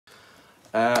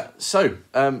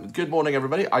Good morning,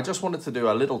 everybody. I just wanted to do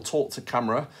a little talk to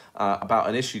camera about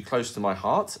an issue close to my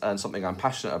heart and something I'm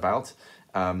passionate about,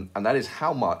 and that is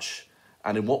how much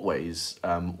and in what ways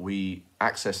we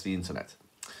access the internet.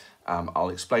 I'll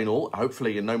explain all,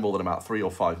 hopefully in no more than about 3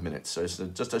 or 5 minutes, so it's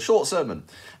just a short sermon.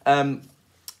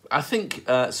 I think,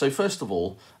 so first of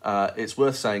all, it's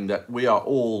worth saying that we are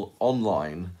all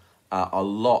online a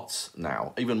lot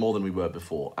now, even more than we were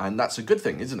before. And that's a good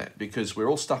thing, isn't it? Because we're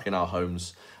all stuck in our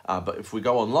homes. But if we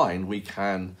go online, we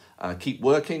can keep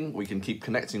working, we can keep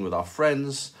connecting with our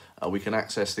friends, we can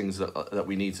access things that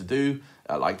we need to do,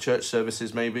 like church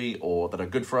services maybe, or that are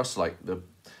good for us, like the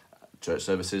church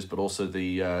services, but also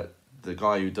the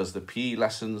guy who does the PE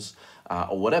lessons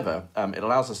or whatever. It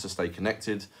allows us to stay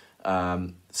connected.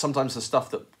 Sometimes the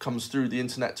stuff that comes through the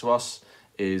internet to us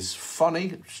is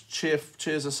funny,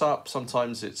 cheers us up.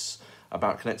 Sometimes it's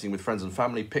about connecting with friends and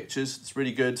family, pictures, it's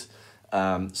really good.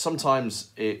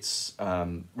 Sometimes it's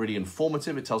really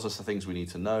informative, it tells us the things we need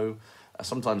to know.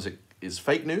 Sometimes it is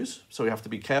fake news, so we have to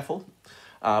be careful.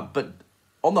 But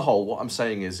on the whole, what I'm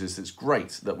saying is it's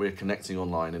great that we're connecting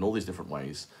online in all these different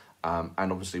ways, and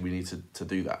obviously we need to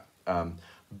do that.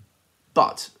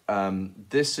 But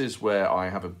this is where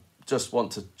I just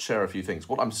want to share a few things.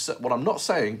 What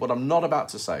I'm not about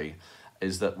to say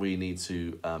is that we need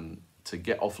to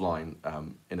get offline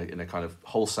in a kind of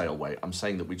wholesale way. I'm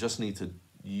saying that we just need to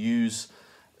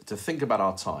think about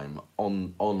our time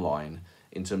online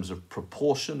in terms of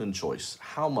proportion and choice.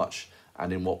 How much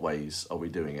and in what ways are we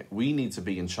doing it? We need to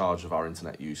be in charge of our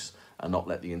internet use and not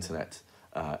let the internet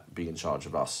be in charge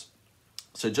of us.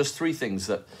 So just 3 things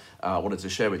that I wanted to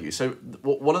share with you. So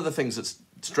one of the things that's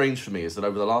strange for me is that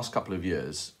over the last couple of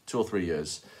years, 2 or 3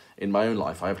 years in my own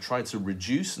life, I have tried to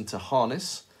reduce and to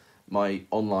harness my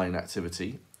online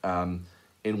activity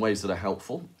in ways that are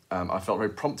helpful. I felt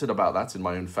very prompted about that in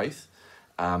my own faith.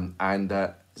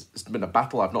 It's been a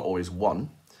battle I've not always won,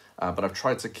 but I've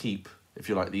tried to keep, if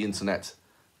you like, the internet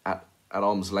at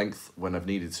arm's length when I've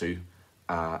needed to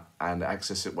and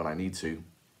access it when I need to.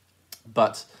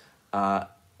 But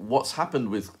what's happened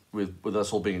with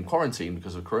us all being in quarantine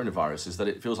because of coronavirus is that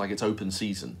it feels like it's open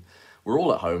season. We're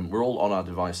all at home, we're all on our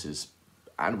devices,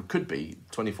 and we could be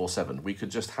 24/7. We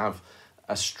could just have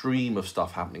a stream of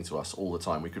stuff happening to us all the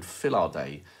time. We could fill our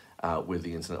day with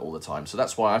the internet all the time. So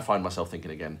that's why I find myself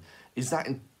thinking again, is that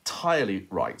entirely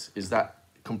right? Is that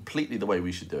completely the way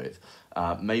we should do it?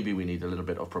 Maybe we need a little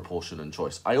bit of proportion and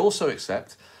choice. I also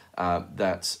accept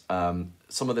that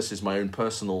some of this is my own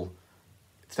personal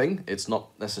thing. It's not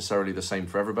necessarily the same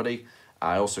for everybody.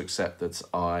 I also accept that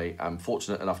I am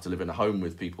fortunate enough to live in a home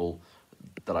with people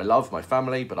that I love, my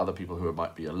family, but other people who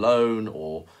might be alone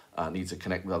or need to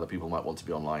connect with other people, might want to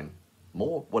be online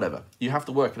more, whatever. You have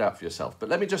to work it out for yourself. But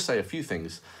let me just say a few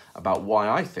things about why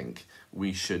I think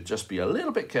we should just be a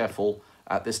little bit careful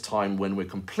at this time when we're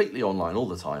completely online all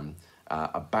the time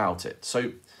about it.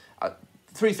 So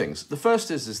 3 things. The first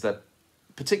is that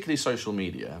particularly social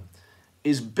media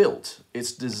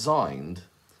it's designed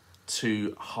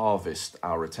to harvest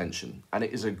our attention, and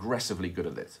it is aggressively good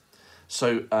at it.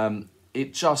 So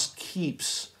it just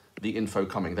keeps the info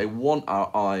coming. They want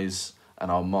our eyes and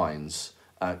our minds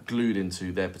glued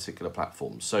into their particular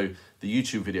platforms. So the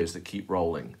YouTube videos that keep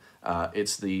rolling,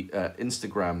 it's the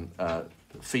Instagram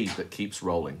feed that keeps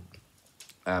rolling,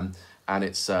 and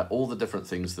it's all the different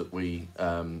things that we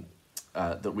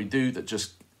do that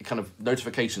just kind of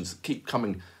notifications keep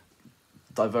coming,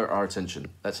 divert our attention.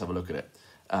 Let's have a look at it.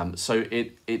 So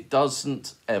it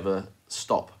doesn't ever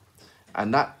stop,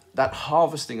 and that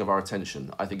harvesting of our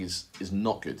attention, I think, is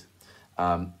not good.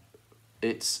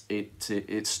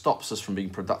 It stops us from being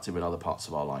productive in other parts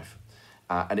of our life,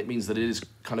 and it means that it is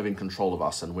kind of in control of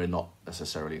us, and we're not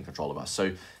necessarily in control of us.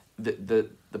 So the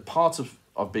part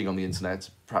of being on the internet,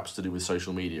 perhaps to do with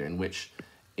social media, in which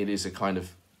it is a kind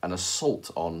of an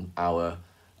assault on our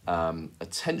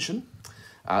attention.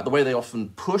 The way they often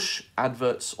push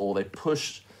adverts or they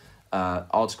push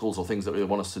articles or things that they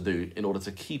want us to do in order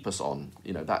to keep us on,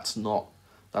 that's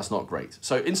not great.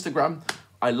 So Instagram,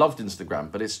 I loved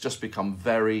Instagram, but it's just become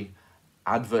very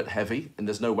advert heavy, and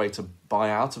there's no way to buy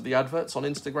out of the adverts on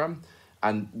Instagram.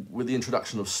 And with the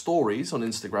introduction of stories on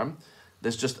Instagram,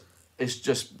 it's just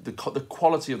the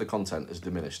quality of the content is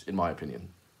diminished, in my opinion,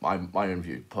 my own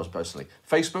view personally.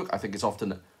 Facebook, I think, is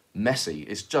often messy.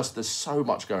 It's just, there's so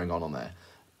much going on there.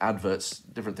 Adverts,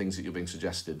 different things that you're being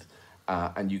suggested,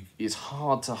 and it's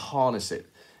hard to harness it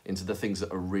into the things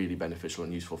that are really beneficial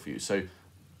and useful for you. So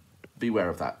beware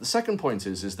of that. The second point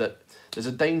is that there's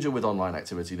a danger with online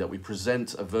activity that we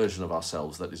present a version of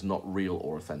ourselves that is not real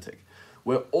or authentic.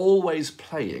 We're always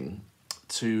playing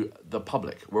to the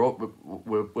public.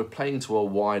 We're playing to a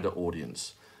wider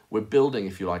audience. We're building,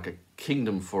 if you like, a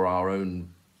kingdom for our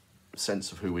own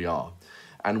sense of who we are.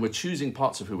 And we're choosing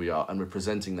parts of who we are and we're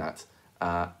presenting that.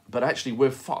 But actually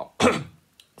we're far,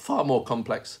 far more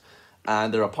complex,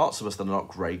 and there are parts of us that are not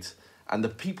great. And the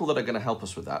people that are going to help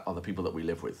us with that are the people that we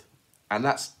live with. And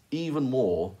that's even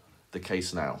more the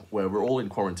case now, where we're all in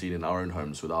quarantine in our own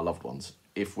homes with our loved ones,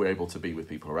 if we're able to be with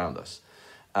people around us.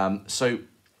 So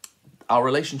our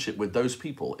relationship with those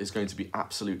people is going to be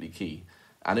absolutely key.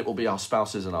 And it will be our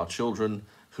spouses and our children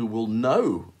who will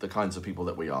know the kinds of people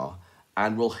that we are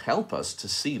and will help us to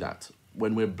see that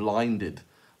when we're blinded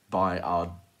by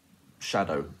our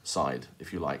shadow side,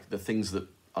 if you like, the things that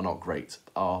are not great,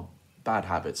 our bad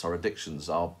habits, our addictions,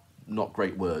 our not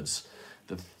great words,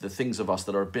 the things of us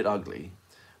that are a bit ugly.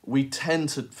 We tend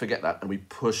to forget that and we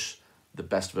push the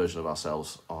best version of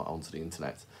ourselves onto the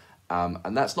internet.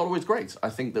 And that's not always great. I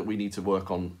think that we need to work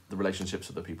on the relationships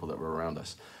of the people that were around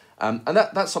us. And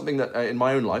that's something that in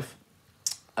my own life,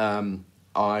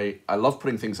 I love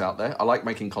putting things out there. I like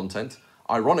making content.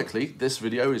 Ironically, this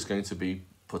video is going to be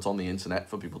put on the internet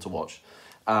for people to watch.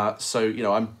 So, you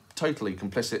know, I'm totally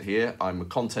complicit here. I'm a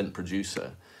content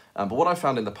producer. But what I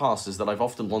found in the past is that I've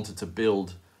often wanted to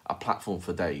build a platform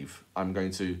for Dave. I'm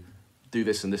going to do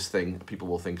this and this thing. People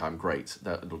will think I'm great.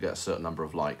 That it'll get a certain number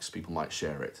of likes. People might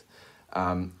share it.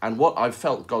 And what I've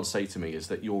felt God say to me is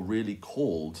that you're really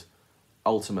called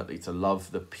ultimately to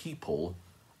love the people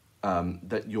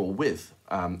that you're with,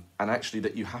 and actually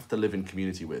that you have to live in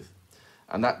community with.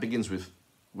 And that begins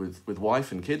with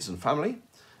wife and kids and family.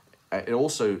 It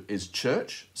also is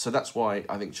church. So that's why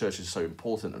I think church is so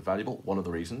important and valuable. One of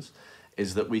the reasons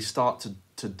is that we start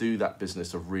to do that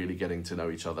business of really getting to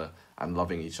know each other and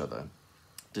loving each other,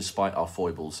 despite our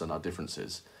foibles and our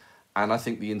differences. And I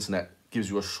think the internet gives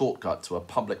you a shortcut to a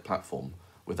public platform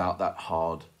without that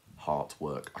hard heart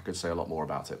work. I could say a lot more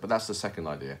about it, but that's the second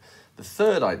idea. The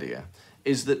third idea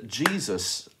is that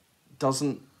Jesus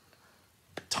doesn't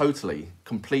totally,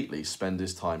 completely spend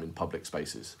his time in public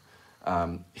spaces.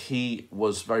 He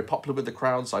was very popular with the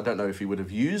crowds. I don't know if he would have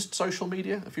used social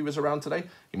media if he was around today.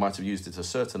 He might have used it a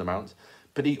certain amount,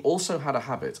 but he also had a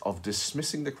habit of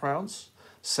dismissing the crowds,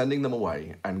 sending them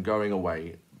away and going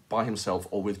away by himself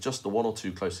or with just the one or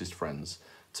two closest friends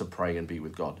to pray and be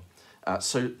with God.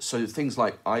 So things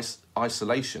like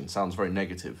isolation sounds very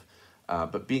negative,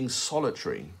 but being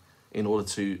solitary in order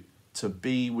to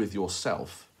be with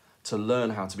yourself, to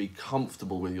learn how to be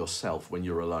comfortable with yourself when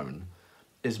you're alone,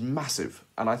 is massive.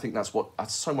 And I think that's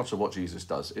so much of what Jesus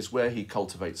does. It's where he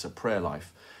cultivates a prayer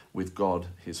life with God,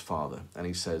 his Father. And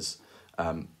he says,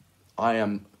 I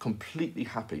am completely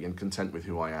happy and content with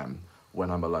who I am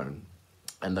when I'm alone.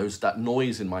 And that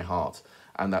noise in my heart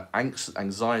and that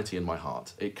anxiety in my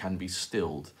heart, it can be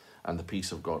stilled and the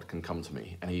peace of God can come to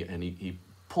me. And he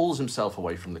pulls himself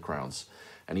away from the crowds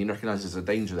and he recognizes a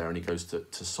danger there and he goes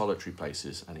to solitary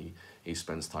places and he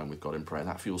spends time with God in prayer. And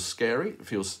that feels scary. It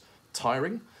feels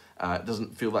tiring. It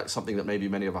doesn't feel like something that maybe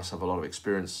many of us have a lot of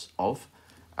experience of.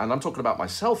 And I'm talking about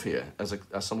myself here as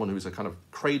someone who's a kind of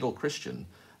cradle Christian,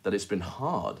 that it's been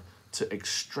hard to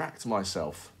extract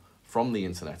myself from the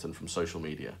internet and from social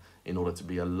media in order to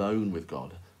be alone with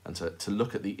God and to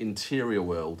look at the interior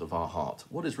world of our heart.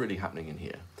 What is really happening in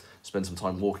here? Spend some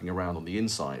time walking around on the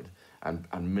inside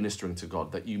and ministering to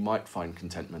God, that you might find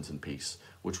contentment and peace,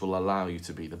 which will allow you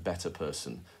to be the better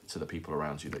person to the people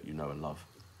around you that you know and love.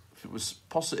 If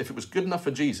it was good enough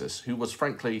for Jesus, who was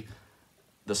frankly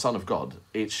the Son of God,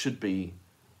 it should be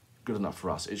good enough for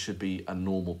us. It should be a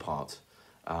normal part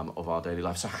of our daily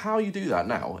life. So how you do that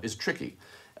now is tricky.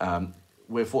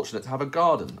 We're fortunate to have a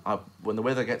garden. When the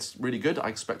weather gets really good, I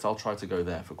expect I'll try to go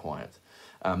there for quiet.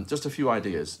 Just a few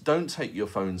ideas. Don't take your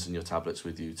phones and your tablets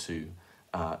with you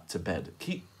to bed.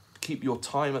 Keep your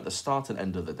time at the start and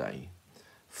end of the day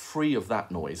free of that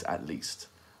noise at least,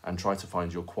 and try to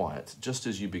find your quiet just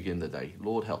as you begin the day.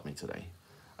 Lord, help me today.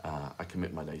 I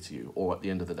commit my day to you. Or at the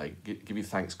end of the day, give you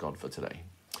thanks, God, for today.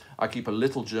 I keep a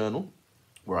little journal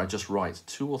where I just write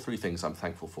 2 or 3 things I'm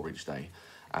thankful for each day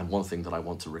and one thing that I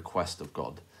want to request of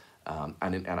God.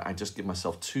 And I just give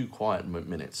myself 2 quiet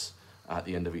minutes at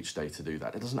the end of each day to do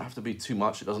that. It doesn't have to be too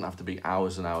much. It doesn't have to be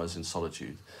hours and hours in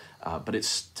solitude. But it's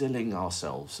stilling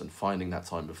ourselves and finding that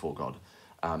time before God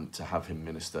to have him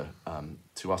minister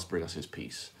to us, bring us his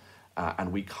peace.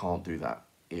 And we can't do that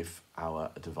if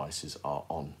our devices are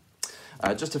on.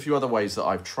 Just a few other ways that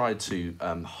I've tried to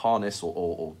harness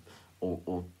or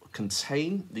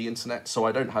contain the internet so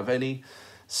I don't have any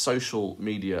social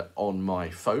media on my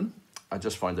phone. I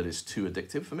just find that it's too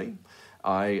addictive for me.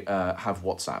 I have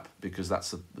WhatsApp because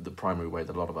that's the primary way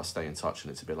that a lot of us stay in touch,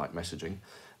 and it's a bit like messaging.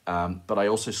 But I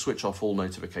also switch off all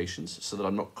notifications so that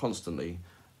I'm not constantly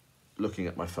looking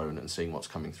at my phone and seeing what's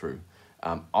coming through.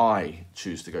 I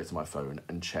choose to go to my phone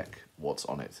and check what's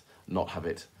on it, not have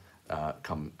it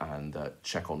come and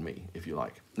check on me, if you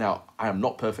like. Now, I am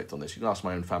not perfect on this. You can ask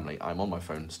my own family. I'm on my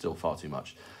phone still far too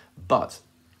much. But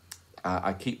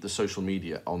I keep the social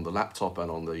media on the laptop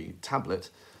and on the tablet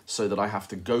so that I have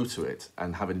to go to it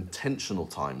and have intentional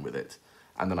time with it.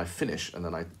 And then I finish, and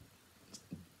then I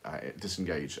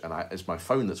disengage. And it's my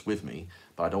phone that's with me,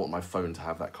 but I don't want my phone to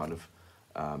have that kind of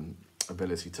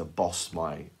ability to boss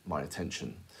my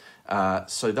attention.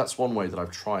 So that's one way that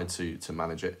I've tried to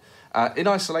manage it. In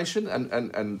isolation,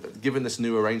 and given this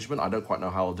new arrangement, I don't quite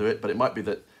know how I'll do it, but it might be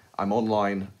that I'm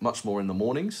online much more in the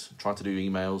mornings, try to do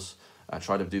emails,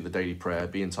 try to do the daily prayer,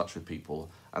 be in touch with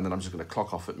people, and then I'm just going to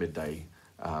clock off at midday,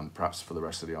 perhaps for the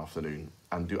rest of the afternoon,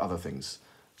 and do other things,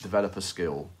 develop a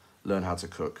skill, learn how to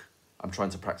cook. I'm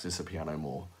trying to practice the piano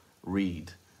more,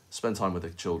 read, spend time with the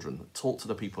children, talk to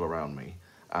the people around me,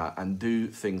 and do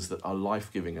things that are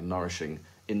life-giving and nourishing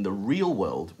in the real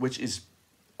world, which is,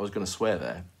 I was going to swear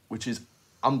there, which is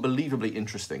unbelievably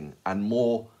interesting and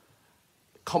more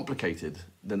complicated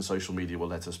than social media will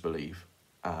let us believe,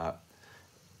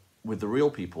 with the real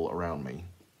people around me,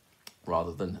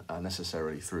 rather than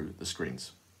necessarily through the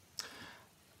screens.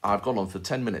 I've gone on for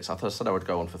 10 minutes. I said I would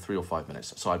go on for 3 or 5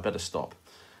 minutes, so I better stop.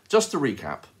 Just to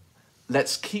recap,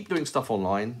 let's keep doing stuff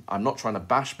online. I'm not trying to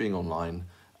bash being online.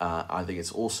 I think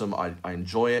it's awesome. I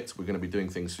enjoy it. We're going to be doing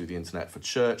things through the internet for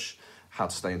church, how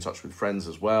to stay in touch with friends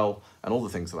as well, and all the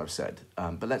things that I've said.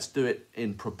 But let's do it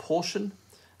in proportion,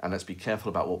 and let's be careful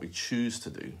about what we choose to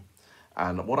do.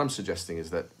 And what I'm suggesting is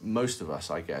that most of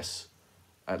us, I guess,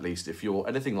 at least if you're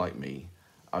anything like me,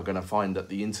 are going to find that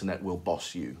the internet will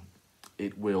boss you.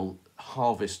 It will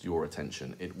harvest your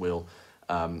attention. It will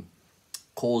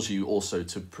cause you also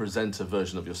to present a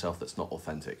version of yourself that's not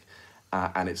authentic.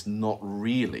 And it's not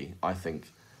really, I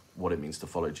think, what it means to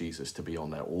follow Jesus, to be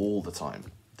on there all the time,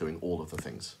 doing all of the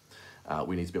things.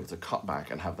 We need to be able to cut back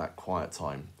and have that quiet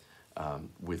time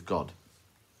with God.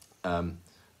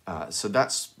 So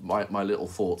that's my little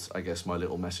thoughts, I guess, my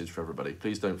little message for everybody.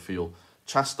 Please don't feel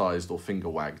chastised or finger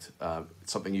wagged.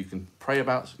 It's something you can pray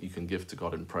about, you can give to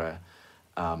God in prayer.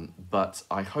 But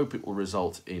I hope it will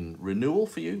result in renewal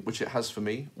for you, which it has for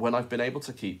me. When I've been able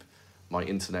to keep my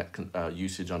internet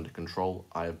usage under control,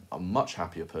 I'm a much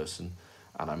happier person,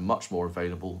 and I'm much more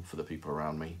available for the people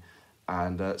around me.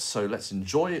 And so let's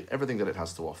enjoy everything that it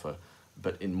has to offer,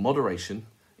 but in moderation,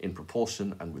 in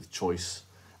proportion, and with choice,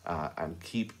 and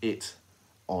keep it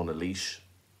on a leash.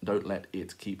 Don't let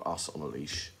it keep us on a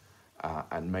leash.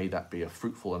 And may that be a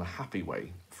fruitful and a happy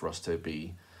way for us to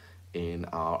be in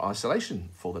our isolation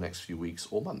for the next few weeks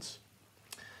or months.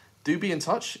 Do be in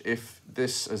touch if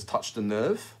this has touched a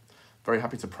nerve. Very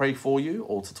happy to pray for you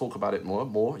or to talk about it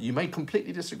more. You may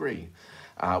completely disagree.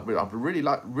 I'd be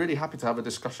really happy to have a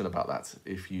discussion about that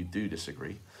if you do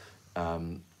disagree.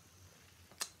 But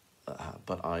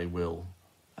I will...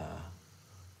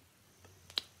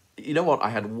 You know what? I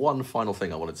had one final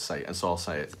thing I wanted to say, and so I'll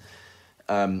say it.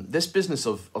 This business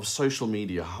of social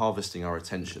media harvesting our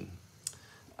attention.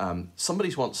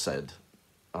 Somebody once said,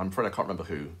 I'm afraid I can't remember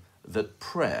who, that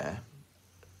prayer,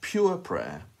 pure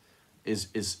prayer,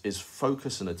 is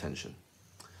focus and attention.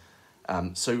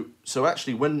 So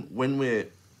actually, when we're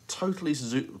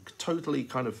totally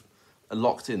kind of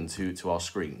locked into our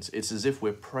screens, it's as if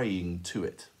we're praying to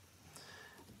it.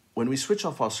 When we switch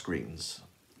off our screens,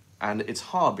 and it's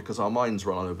hard because our minds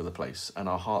run all over the place and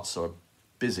our hearts are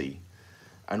busy,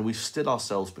 and we still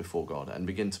ourselves before God and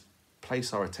begin to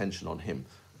place our attention on Him.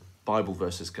 Bible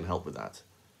verses can help with that.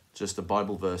 Just a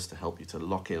Bible verse to help you to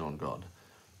lock in on God.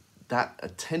 That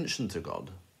attention to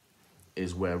God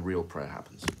is where real prayer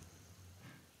happens.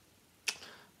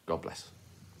 God bless.